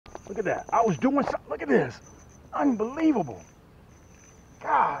Look at that. I was doing something. Look at this. Unbelievable.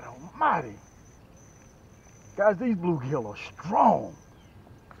 God almighty. Guys, these bluegill are strong.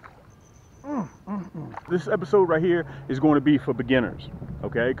 This episode right here is going to be for beginners,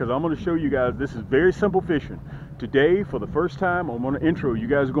 okay? Because I'm going to show you guys, this is very simple fishing. Today, for the first time, I'm going to intro. You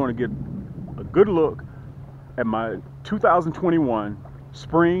guys are going to get a good look at my 2021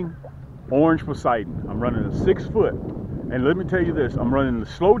 spring Orange Poseidon. I'm running a 6 foot. And let me tell you this, I'm running the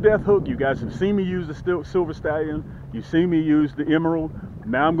slow death hook. You guys have seen me use the Silver Stallion. You've seen me use the Emerald.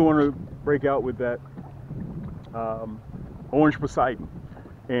 Now I'm going to break out with that Orange Poseidon.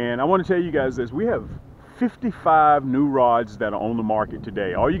 And I want to tell you guys this, we have 55 new rods that are on the market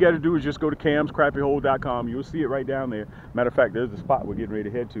today. All you got to do is just go to camscrappiecombos.com. You'll see it right down there. Matter of fact, there's the spot we're getting ready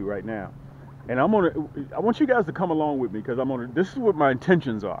to head to right now. And I want you guys to come along with me, because this is what my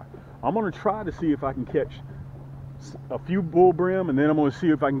intentions are. I'm going to try to see if I can catch a few bull brim, and then I'm going to see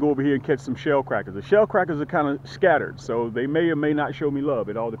if I can go over here and catch some shell crackers. The shell crackers are kind of scattered, so they may or may not show me love.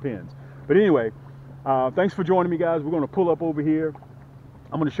 It all depends. But anyway, thanks for joining me, guys. We're going to pull up over here.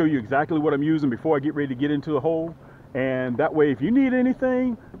 I'm going to show you exactly what I'm using before I get ready to get into the hole. And that way, if you need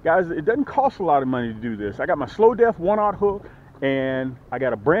anything, guys, it doesn't cost a lot of money to do this. I got my slow death 1/0 hook, and I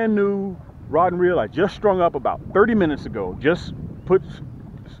got a brand new rod and reel I just strung up about 30 minutes ago. Just put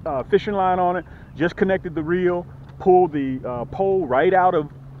fishing line on it, just connected the reel, pulled the pole right out of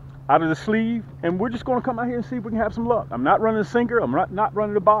the sleeve, and we're just going to come out here and see if we can have some luck. I'm not running a sinker, I'm not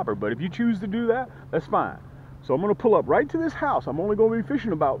running a bobber, but if you choose to do that, that's fine. So I'm going to pull up right to this house. I'm only going to be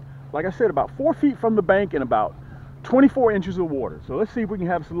fishing about, like I said, about 4 feet from the bank and about 24 inches of water. So let's see if we can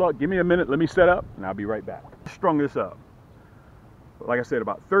have some luck. Give me a minute, let me set up, and I'll be right back. I strung this up, like I said,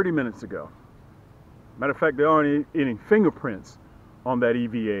 about 30 minutes ago. Matter of fact, there aren't any fingerprints on that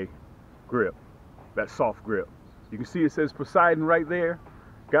EVA grip, that soft grip. You can see it says Poseidon right there.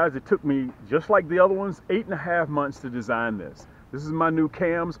 Guys, it took me, just like the other ones, 8.5 months to design this. This is my new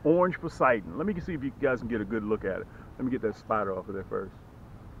Cams Orange Poseidon. Let me see if you guys can get a good look at it. Let me get that spider off of there first.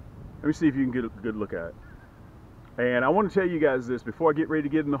 Let me see if you can get a good look at it. And I want to tell you guys this before I get ready to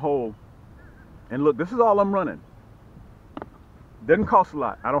get in the hole. And look, this is all I'm running. Doesn't cost a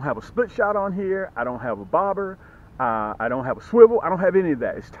lot. I don't have a split shot on here. I don't have a bobber. I don't have a swivel. I don't have any of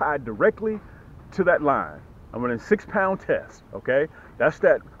that. It's tied directly to that line. I'm running a 6-pound test, okay? That's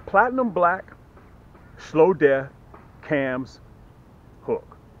that platinum black slow death Cams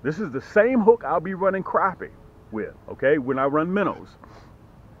hook. This is the same hook I'll be running crappie with, okay, when I run minnows.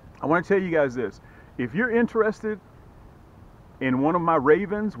 I want to tell you guys this. If you're interested in one of my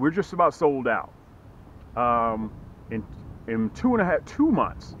ravens, we're just about sold out. In 2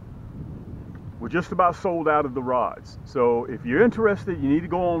 months, we're just about sold out of the rods. So if you're interested, you need to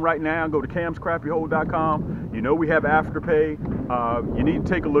go on right now and go to camscrappiecombos.com. You know we have Afterpay. You need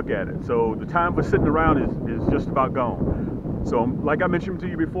to take a look at it. So the time for sitting around is just about gone. So like I mentioned to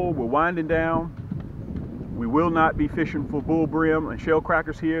you before, we're winding down. We will not be fishing for bull brim and shell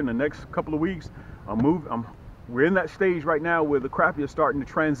crackers here in the next couple of weeks. We're in that stage right now where the crappie is starting to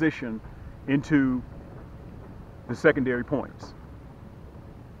transition into the secondary points.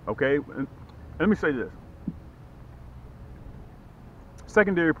 Okay, and let me say this.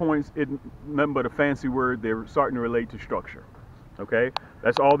 Secondary points isn't nothing but a fancy word. They're starting to relate to structure. Okay,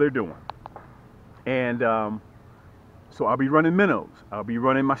 that's all they're doing. And so I'll be running minnows. I'll be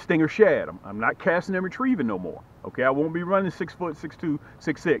running my stinger shad. I'm not casting and retrieving no more. Okay, I won't be running 6 foot, 6'2",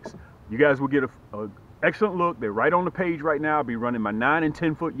 6'6". You guys will get an excellent look. They're right on the page right now. I'll be running my 9 and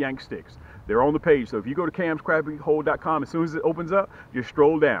 10 foot yank sticks. They're on the page. So if you go to camscrappiecombos.com, as soon as it opens up, just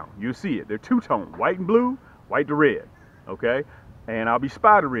stroll down. You'll see it. They're two-tone, white and blue, white to red. Okay, and I'll be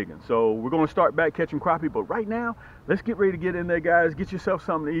spider rigging. So we're going to start back catching crappie. But right now, let's get ready to get in there, guys. Get yourself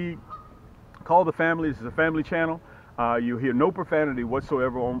something to eat. Call the family. This is a family channel. You'll hear no profanity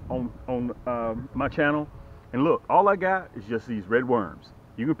whatsoever on my channel. And look, all I got is just these red worms.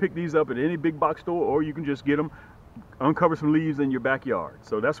 You can pick these up at any big box store, or you can just get them, uncover some leaves in your backyard.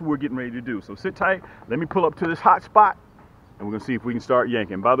 So that's what we're getting ready to do. So sit tight. Let me pull up to this hot spot, and we're going to see if we can start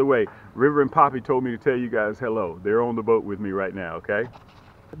yanking. By the way, River and Poppy told me to tell you guys hello. They're on the boat with me right now, okay?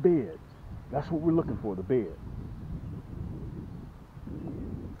 The bed. That's what we're looking for, the bed.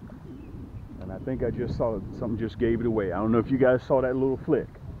 And I think I just saw something just gave it away. I don't know if you guys saw that little flick.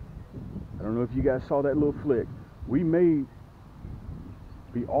 We may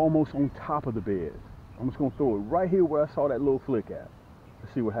be almost on top of the bed. I'm just going to throw it right here where I saw that little flick at.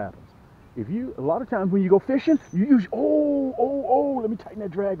 Let's see what happens. A lot of times when you go fishing, you use, let me tighten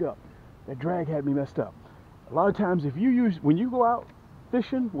that drag up. That drag had me messed up. A lot of times when you go out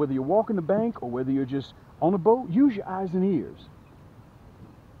fishing, whether you're walking the bank or whether you're just on a boat, use your eyes and ears.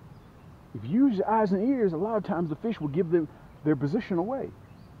 If you use your eyes and ears, a lot of times the fish will give them their position away.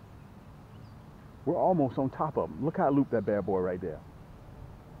 We're almost on top of them. Look how I looped that bad boy right there.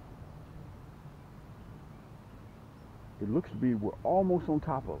 It looks to be we're almost on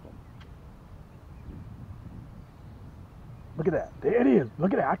top of them. Look at that. There it is.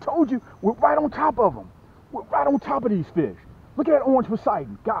 Look at that. I told you, we're right on top of them. We're right on top of these fish. Look at that Orange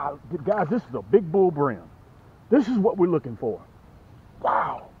Poseidon. God, guys, this is a big bull brim. This is what we're looking for.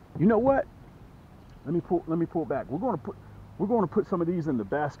 Wow. You know what? Let me pull back. We're going to put some of these in the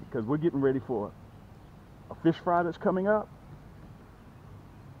basket because we're getting ready for a fish fry that's coming up.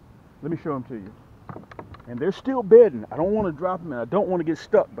 Let me show them to you. And they're still bedding. I don't want to drop them and I don't want to get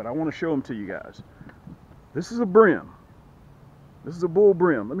stuck, but I want to show them to you guys. This is a brim. This is a bull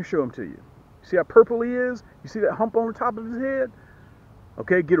brim. Let me show them to you. See how purple he is? You see that hump on the top of his head?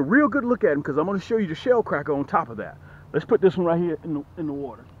 Okay, get a real good look at him because I'm going to show you the shell cracker on top of that. Let's put this one right here in the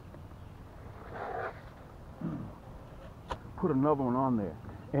water. Put another one on there.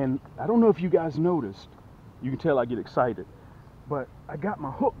 And I don't know if you guys noticed, you can tell I get excited, but I got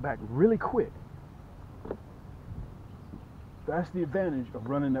my hook back really quick. That's the advantage of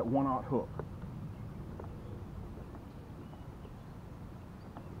running that 1/0 hook.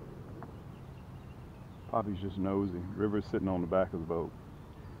 Poppy's just nosy. River's sitting on the back of the boat.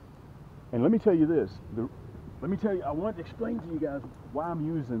 And let me tell you this. I wanted to explain to you guys why I'm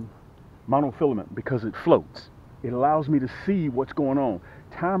using monofilament, because it floats. It allows me to see what's going on.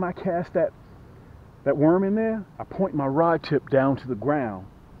 Time I cast that worm in there, I point my rod tip down to the ground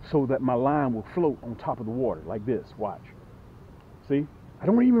so that my line will float on top of the water like this. Watch. See? I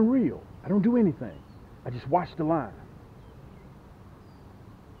don't even reel. I don't do anything. I just watch the line.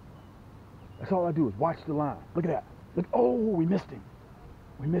 That's all I do is watch the line. Look at that. Look. Oh, we missed him.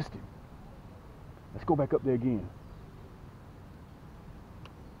 We missed him. Let's go back up there again.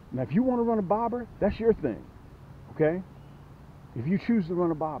 Now, if you want to run a bobber, that's your thing. Okay? If you choose to run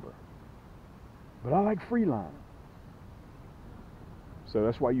a bobber. But I like free line. So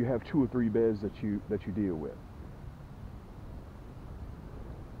that's why you have 2 or 3 beds that you deal with.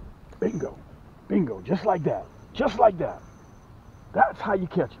 Bingo. Bingo. Just like that. Just like that. That's how you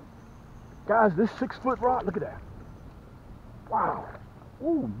catch them. Guys, this 6-foot rod, look at that. Wow.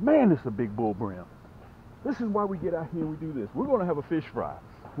 Oh, man, this is a big bull brim. This is why we get out here and we do this. We're going to have a fish fry.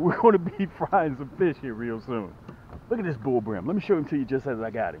 We're going to be frying some fish here real soon. Look at this bull brim. Let me show him to you just as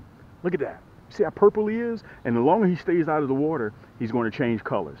I got him. Look at that. See how purple he is? And the longer he stays out of the water, he's going to change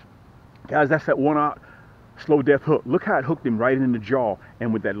colors. Guys, that's that 1/0 slow death hook. Look how it hooked him right in the jaw.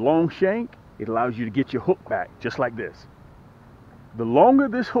 And with that long shank, it allows you to get your hook back just like this. The longer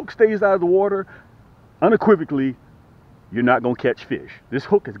this hook stays out of the water, unequivocally, you're not going to catch fish. This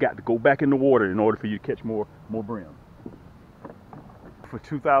hook has got to go back in the water in order for you to catch more brim. For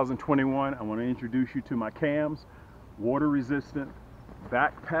 2021, I want to introduce you to my Cams water-resistant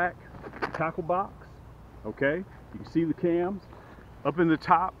backpack tackle box. Okay, you can see the Cams up in the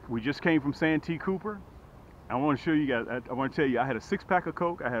top. We just came from Santee Cooper. I want to show you guys. I want to tell you, I had a 6-pack of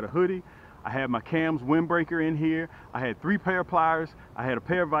Coke. I had a hoodie. I had my Cams windbreaker in here. I had 3 pair of pliers. I had a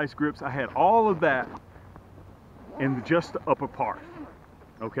pair of vice grips. I had all of that in just the upper part.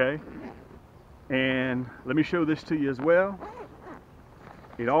 Okay, and let me show this to you as well.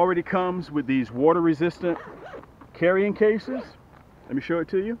 It already comes with these water-resistant carrying cases. Let me show it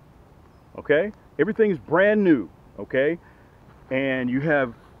to you. Okay, everything's brand new. Okay, and you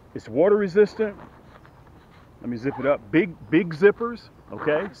have, it's water-resistant. Let me zip it up. Big zippers.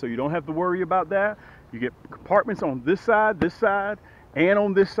 Okay, so you don't have to worry about that. You get compartments on this side, and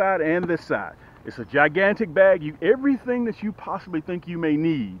on this side, and this side. It's a gigantic bag. Everything that you possibly think you may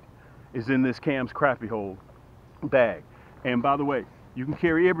need is in this Cams Crappie Hole bag. And by the way, you can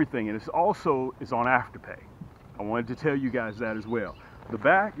carry everything, and it's on Afterpay. I wanted to tell you guys that as well. The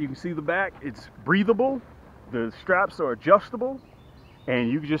back, you can see the back, it's breathable. The straps are adjustable, and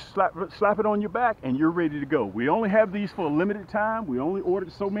you can just slap it on your back and you're ready to go. We only have these for a limited time. We only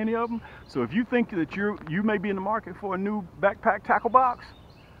ordered so many of them. So if you think that you may be in the market for a new backpack tackle box,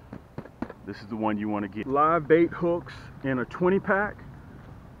 this is the one you want to get. Live bait hooks in a 20-pack.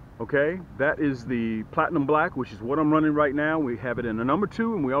 Okay, that is the Platinum Black, which is what I'm running right now. We have it in a number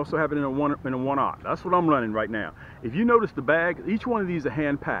 2, and we also have it in a 1/0. That's what I'm running right now. If you notice the bag, each one of these are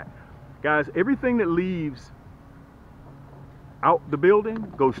hand packed. Guys, everything that leaves out the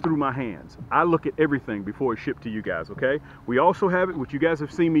building goes through my hands. I look at everything before it's shipped to you guys, okay? We also have it, which you guys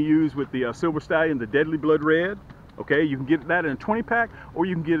have seen me use with the Silver Stallion, the Deadly Blood Red. Okay, you can get that in a 20-pack, or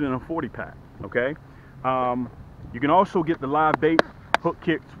you can get it in a 40-pack, okay? You can also get the live bait hook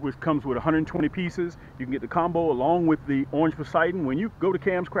kit, which comes with 120 pieces. You can get the combo along with the Orange Poseidon. When you go to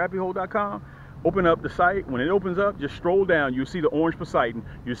camscrappiehold.com, open up the site. When it opens up, just stroll down. You'll see the Orange Poseidon.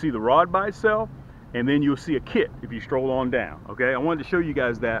 You'll see the rod by itself, and then you'll see a kit if you stroll on down. Okay, I wanted to show you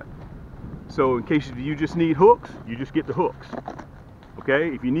guys that. So in case you just need hooks, you just get the hooks.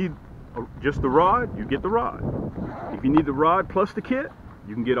 Okay, if you need just the rod, you get the rod. If you need the rod plus the kit,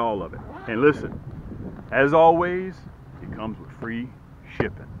 you can get all of it. And listen, as always, it comes with free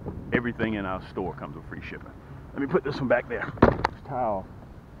shipping. Everything in our store comes with free shipping. Let me put this one back there. This towel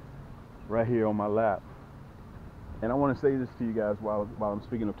right here on my lap. And I want to say this to you guys while I'm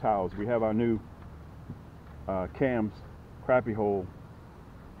speaking of towels. We have our new Cams Crappie Hole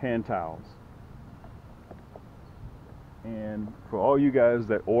hand towels. And for all you guys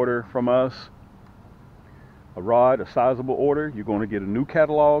that order from us a rod, a sizable order, you're going to get a new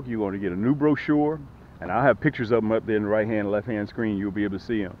catalog, you're going to get a new brochure, and I'll have pictures of them up there in the right hand and left hand screen. You'll be able to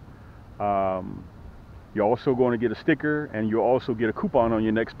see them. You're also going to get a sticker, and you'll also get a coupon on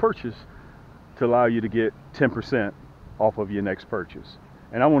your next purchase to allow you to get 10% off of your next purchase.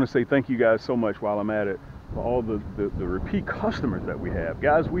 And I want to say thank you guys so much while I'm at it for all the repeat customers that we have.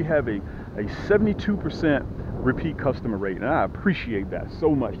 Guys, we have a 72% repeat customer rate, and I appreciate that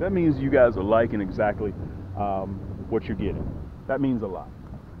so much. That means you guys are liking exactly what you're getting. That means a lot.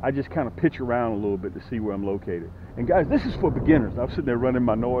 I just kind of pitch around a little bit to see where I'm located. And guys, this is for beginners. I'm sitting there running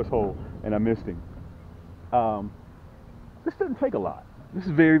my Noah's hole and I missed him. This doesn't take a lot. This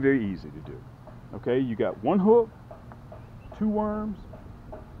is very, very easy to do. Okay, you got one hook, two worms,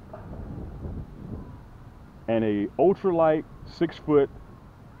 and a ultralight 6-foot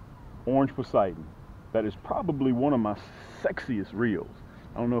Orange Poseidon. That is probably one of my sexiest reels.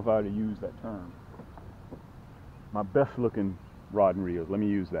 I don't know if I ought to use that term. My best looking rod and reels. Let me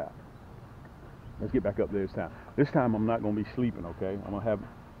use that. Let's get back up there this time. This time I'm not going to be sleeping, okay? I'm going to have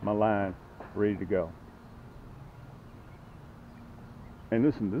my line ready to go. And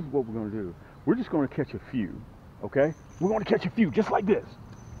listen, this is what we're going to do. We're just going to catch a few, okay? We're going to catch a few just like this.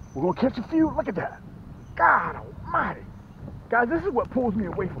 We're going to catch a few. Look at that. God almighty. Guys, this is what pulls me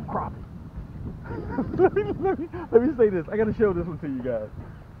away from crappie. let me say this. I got to show this one to you guys.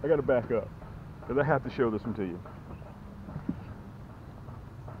 I got to back up because I have to show this one to you.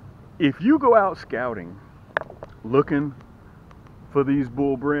 If you go out scouting looking for these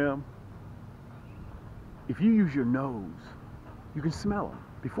bull brim, if you use your nose, you can smell them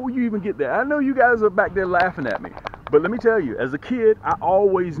before you even get there. I know you guys are back there laughing at me, but let me tell you, as a kid, I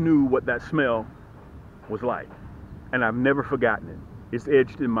always knew what that smell was like, and I've never forgotten it. It's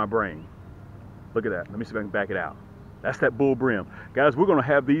etched in my brain. Look at that. Let me see if I can back it out. That's that bull brim. Guys, we're going to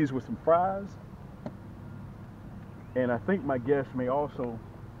have these with some fries, and I think my guests may also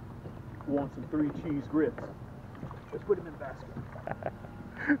want some 3 cheese grits. Let's put them in the basket.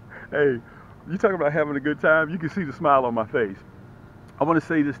 Hey, you talking about having a good time? You can see the smile on my face. I want to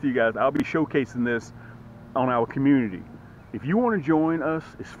say this to you guys. I'll be showcasing this on our community. If you want to join us,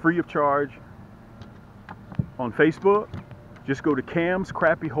 it's free of charge. On Facebook, just go to Cams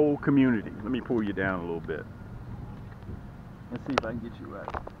Crappie Hole Community. Let me pull you down a little bit. Let's see if I can get you right.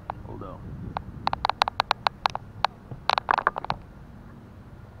 Hold on.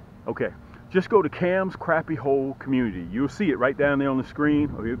 Okay, just go to Cams Crappie Hole Community. You'll see it right down there on the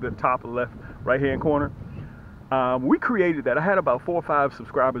screen, or at the top of the left right-hand corner. We created that. I had about 4 or 5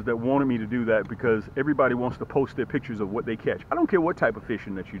 subscribers that wanted me to do that because everybody wants to post their pictures of what they catch. I don't care what type of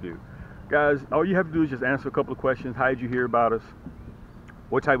fishing that you do. Guys, all you have to do is just answer a couple of questions. How did you hear about us?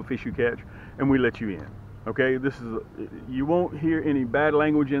 What type of fish you catch? And we let you in. Okay, you won't hear any bad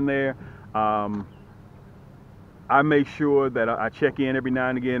language in there. I make sure that I check in every now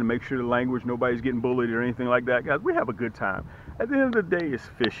and again and make sure the language, nobody's getting bullied or anything like that. Guys, we have a good time. At the end of the day, it's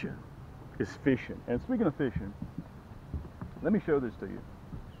fishing. It's fishing. And speaking of fishing, let me show this to you,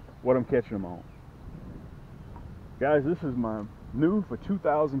 what I'm catching them on. Guys, this is my new for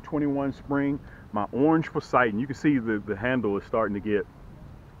 2021 spring, my Orange Poseidon. You can see the handle is starting to get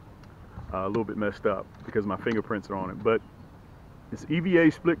a little bit messed up because my fingerprints are on it. But it's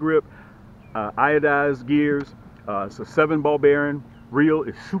EVA split grip, iodized gears. It's a 7-ball bearing reel.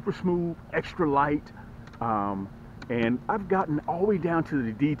 It's super smooth, extra light, and I've gotten all the way down to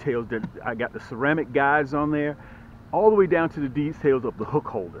the details. That I got the ceramic guides on there, all the way down to the details of the hook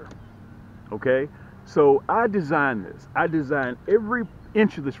holder. Okay, so I designed this. I designed every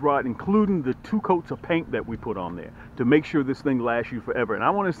inch of this rod, including the 2 coats of paint that we put on there, to make sure this thing lasts you forever. And I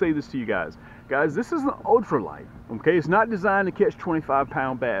want to say this to you guys. Guys, this is an ultralight, okay? It's not designed to catch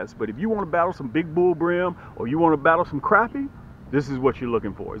 25-pound bass, but if you want to battle some big bull brim or you want to battle some crappie, this is what you're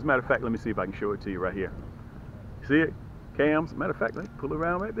looking for. As a matter of fact, let me see if I can show it to you right here. See it? Cams, matter of fact, let's pull it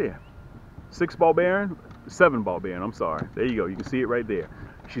around right there. 6-ball bearing, 7-ball bearing, I'm sorry. There you go, you can see it right there.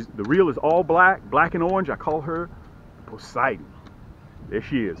 The reel is all black, black and orange. I call her Poseidon. There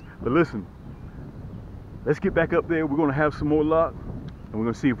she is. But listen, let's get back up there. We're gonna have some more luck, and we're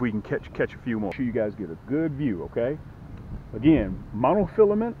gonna see if we can catch a few more. Make sure you guys get a good view, okay? Again,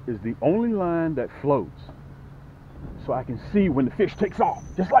 monofilament is the only line that floats. So I can see when the fish takes off,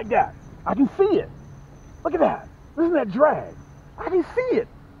 just like that. I can see it. Look at that. Listen to that drag. I can see it.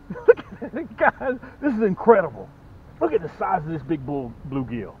 Look at it, guys. This is incredible. Look at the size of this big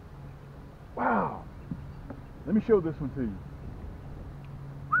bluegill. Wow. Let me show this one to you.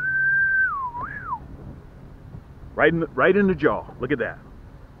 Right in the jaw. Look at that.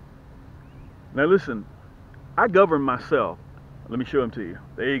 Now listen, I govern myself. Let me show them to you.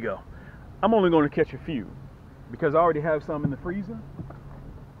 There you go. I'm only going to catch a few because I already have some in the freezer.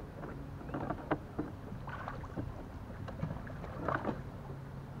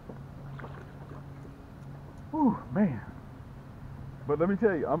 Whew, man. But let me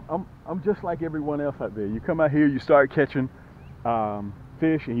tell you, I'm just like everyone else out there. You come out here, you start catching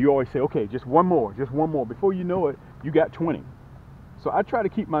fish, and you always say, okay, just one more. Before you know it, you got 20. So I try to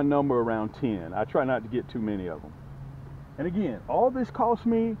keep my number around 10. I try not to get too many of them. And again, all this costs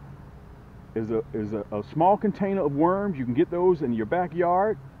me is a small container of worms. You can get those in your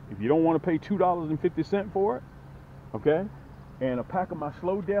backyard if you don't want to pay $2.50 for it, okay? And a pack of my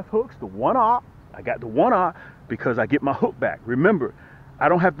slow death hooks, the 1-aught. I got the 1-aught because I get my hook back. Remember, I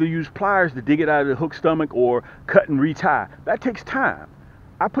don't have to use pliers to dig it out of the hook stomach or cut and retie. That takes time.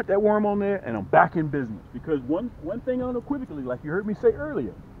 I put that worm on there and I'm back in business. Because one thing unequivocally, like you heard me say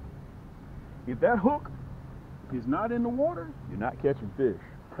earlier, if that hook is not in the water, you're not catching fish.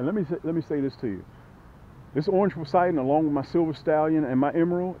 And let me say this to you. This Orange Poseidon, along with my Silver Stallion and my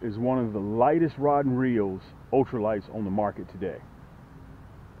Emerald, is one of the lightest rod and reels, ultralights, on the market today.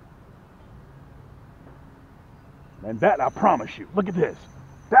 And that I promise you. Look at this.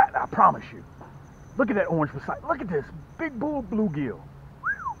 That I promise you. Look at that Orange Poseidon. Look at this big bull bluegill.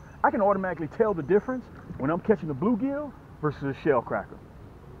 I can automatically tell the difference when I'm catching a bluegill versus a shell cracker.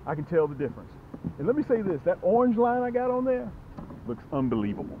 I can tell the difference. And let me say this, that orange line I got on there looks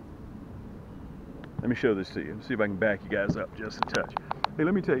unbelievable. Let me show this to you. See if I can back you guys up just a touch. Hey,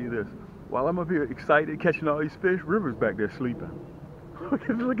 let me tell you this. While I'm up here excited catching all these fish, River's back there sleeping.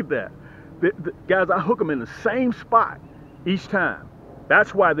 Look at that. Guys, I hook them in the same spot each time.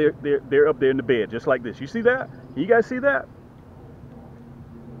 That's why they're up there in the bed, just like this. You see that? You guys see that?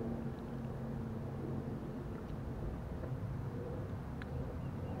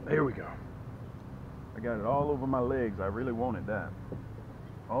 There we go. I got it all over my legs. I really wanted that.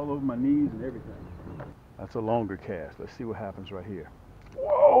 All over my knees and everything. That's a longer cast. Let's see what happens right here.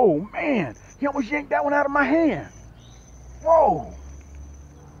 Whoa, man. He almost yanked that one out of my hand. Whoa.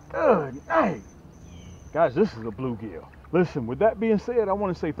 Good night. Guys, this is a bluegill. Listen, with that being said, I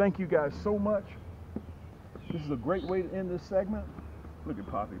want to say thank you guys so much. This is a great way to end this segment. Look at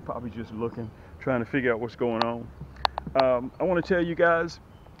Poppy. Poppy's just looking, trying to figure out what's going on. I want to tell you guys,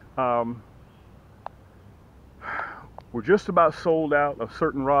 we're just about sold out of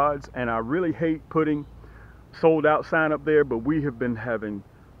certain rods, and I really hate putting sold out sign up there, but we have been having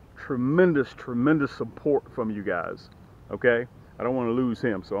tremendous support from you guys. Okay, I don't want to lose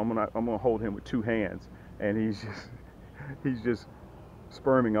him, so I'm gonna hold him with 2 hands, and he's just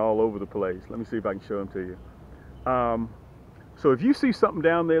sperming all over the place. Let me see if I can show him to you. So if you see something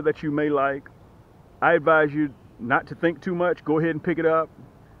down there that you may like, I advise you not to think too much. Go ahead and pick it up.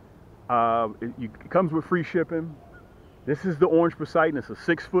 It comes with free shipping. This is the Orange Poseidon. It's a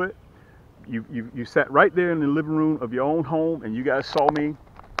 6-foot. You sat right there in the living room of your own home, and you guys saw me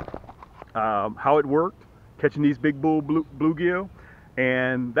how it worked, catching these big bull bluegill.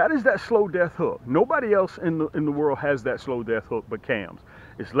 And that is that slow death hook. Nobody else in the world has that slow death hook but Cams.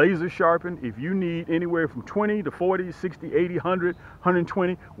 It's laser sharpened. If you need anywhere from 20 to 40, 60, 80, 100,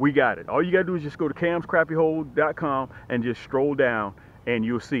 120, we got it. All you gotta do is just go to camscrappiecombos.com and just stroll down and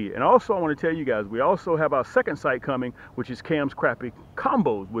you'll see it. And also I want to tell you guys, we also have our second site coming, which is Cams Crappie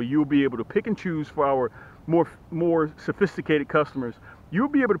Combos, where you'll be able to pick and choose for our more sophisticated customers. You'll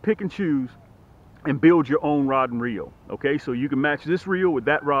be able to pick and choose and build your own rod and reel. Okay, so you can match this reel with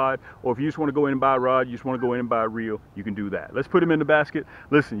that rod, or if you just want to go in and buy a rod, you just want to go in and buy a reel, you can do that. Let's put them in the basket.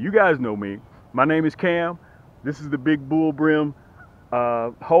 Listen, you guys know me. My name is Cam. This is the big bull brim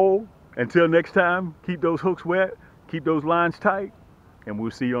hole. Until next time, keep those hooks wet, keep those lines tight, and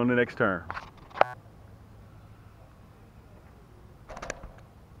we'll see you on the next turn.